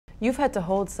You've had to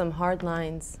hold some hard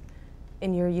lines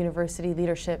in your university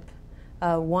leadership,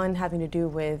 one having to do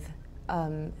with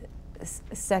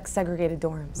sex-segregated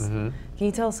dorms. Mm-hmm. Can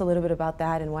you tell us a little bit about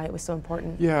that and why it was so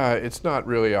important? Yeah, it's not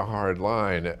really a hard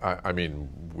line. I mean,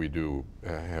 we do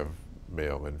have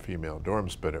male and female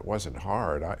dorms, but it wasn't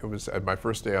hard. It was at my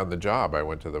first day on the job, I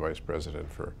went to the vice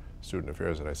president for student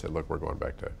affairs and I said, look, we're going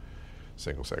back to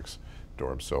single-sex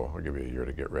dorms, so I'll give you a year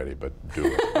to get ready, but do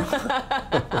it.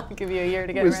 I'll give you a year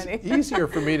to get ready. It was easier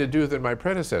for me to do than my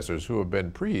predecessors who have been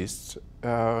priests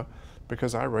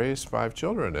because I raised 5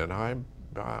 children and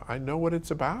I know what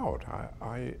it's about.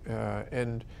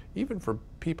 And even for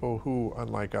people who,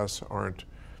 unlike us, aren't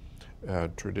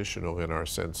traditional in our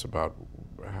sense about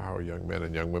how young men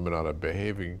and young women ought to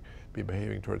be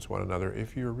behaving towards one another,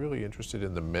 if you're really interested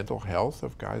in the mental health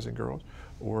of guys and girls,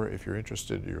 or if you're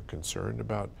concerned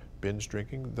about binge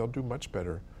drinking, they'll do much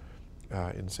better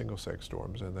in single-sex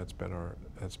dorms, and that's been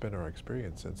our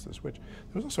experience since the switch.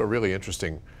 There was also a really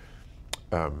interesting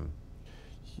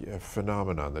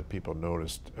phenomenon that people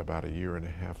noticed about a year and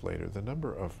a half later. The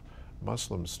number of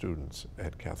Muslim students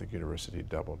at Catholic University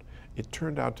doubled. It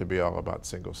turned out to be all about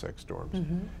single-sex dorms.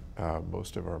 Mm-hmm.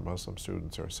 Most of our Muslim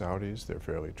students are Saudis. They're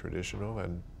fairly traditional,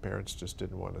 and parents just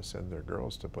didn't want to send their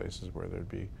girls to places where there'd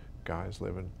be guys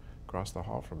living across the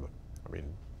hall from them. I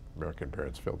mean, American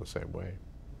parents feel the same way.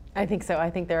 I think so. I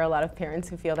think there are a lot of parents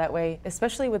who feel that way,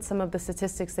 especially with some of the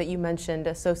statistics that you mentioned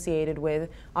associated with,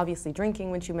 obviously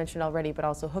drinking, which you mentioned already, but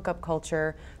also hookup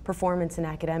culture, performance in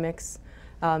academics,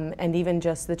 and even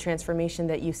just the transformation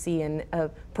that you see in a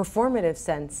performative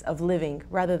sense of living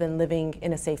rather than living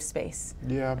in a safe space.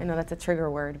 Yeah. I know that's a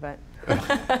trigger word, but.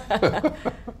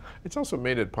 It's also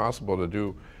made it possible to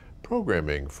do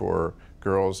programming for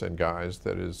girls and guys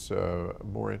that is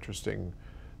more interesting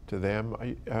to them.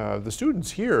 The students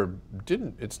here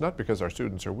it's not because our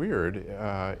students are weird,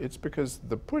 it's because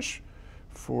the push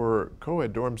for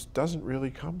co-ed dorms doesn't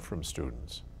really come from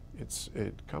students.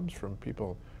 It comes from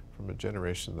people from a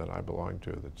generation that I belong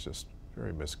to that's just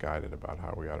very misguided about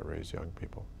how we ought to raise young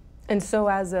people. And so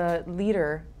as a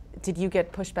leader, did you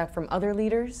get pushback from other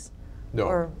leaders? No.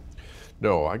 Or?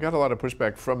 No, I got a lot of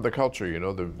pushback from the culture. You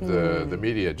know, the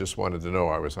media just wanted to know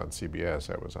I was on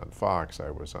CBS, I was on Fox, I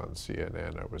was on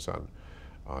CNN, I was on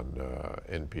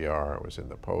NPR, I was in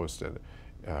the Post, and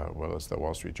well as the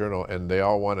Wall Street Journal, and they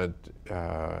all wanted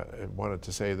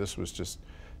to say this was just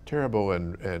terrible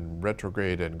and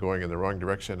retrograde and going in the wrong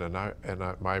direction.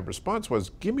 And my response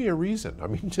was, give me a reason. I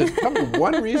mean, just tell me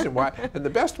one reason why. And the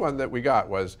best one that we got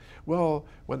was, well,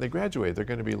 when they graduate, they're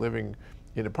going to be living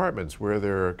in apartments where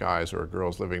there are guys or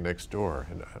girls living next door.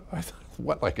 And I thought,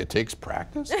 what, like it takes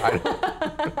practice? I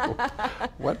don't know.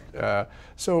 What?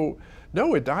 So,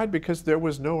 no, it died because there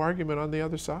was no argument on the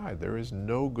other side. There is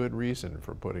no good reason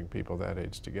for putting people that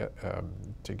age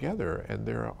together, and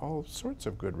there are all sorts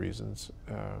of good reasons.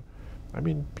 I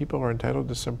mean, people are entitled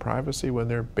to some privacy when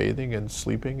they're bathing and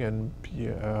sleeping, and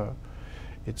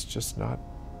it's just not,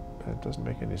 it doesn't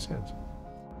make any sense.